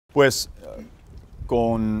Pues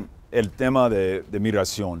con el tema de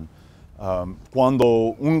migración, cuando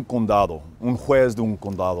un juez de un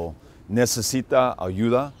condado necesita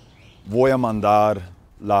ayuda, voy a mandar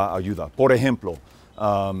la ayuda. Por ejemplo,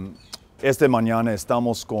 esta mañana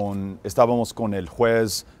estábamos con el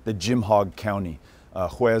juez de Jim Hogg County,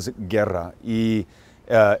 juez Guerra, y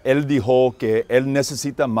él dijo que él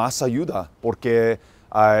necesita más ayuda porque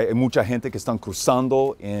hay mucha gente que están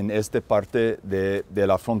cruzando en esta parte de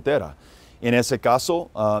la frontera. En ese caso,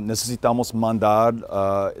 necesitamos mandar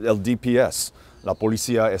el DPS, la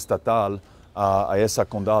policía estatal, a ese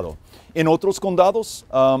condado. En otros condados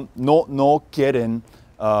no quieren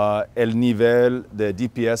el nivel de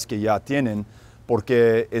DPS que ya tienen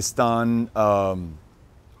porque están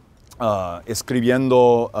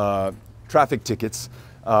escribiendo traffic tickets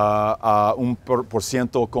a un por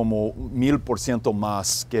ciento como 1000%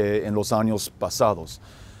 más que en los años pasados.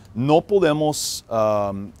 No podemos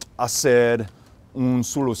hacer una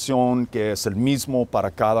solución que es el mismo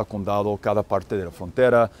para cada condado, cada parte de la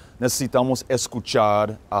frontera. Necesitamos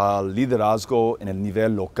escuchar al liderazgo en el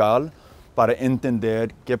nivel local para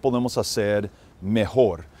entender qué podemos hacer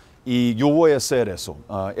mejor. Y yo voy a hacer eso,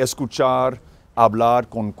 escuchar, hablar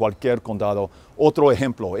con cualquier condado. Otro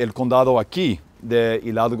ejemplo, el condado aquí de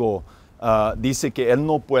Hidalgo dice que él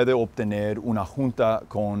no puede obtener una junta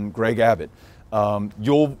con Greg Abbott.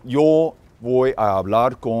 Yo voy a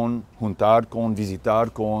hablar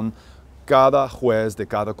visitar con cada juez de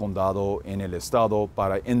cada condado en el estado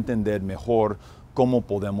para entender mejor cómo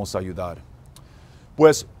podemos ayudar.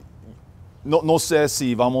 Pues no sé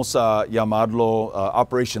si vamos a llamarlo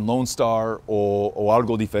Operation Lone Star o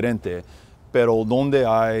algo diferente, pero donde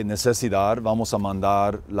hay necesidad vamos a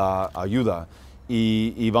mandar la ayuda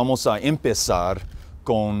y vamos a empezar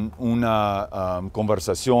con una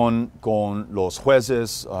conversación con los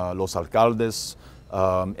jueces, los alcaldes,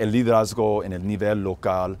 el liderazgo en el nivel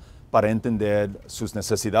local para entender sus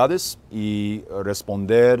necesidades y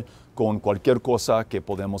responder con cualquier cosa que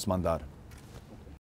podemos mandar.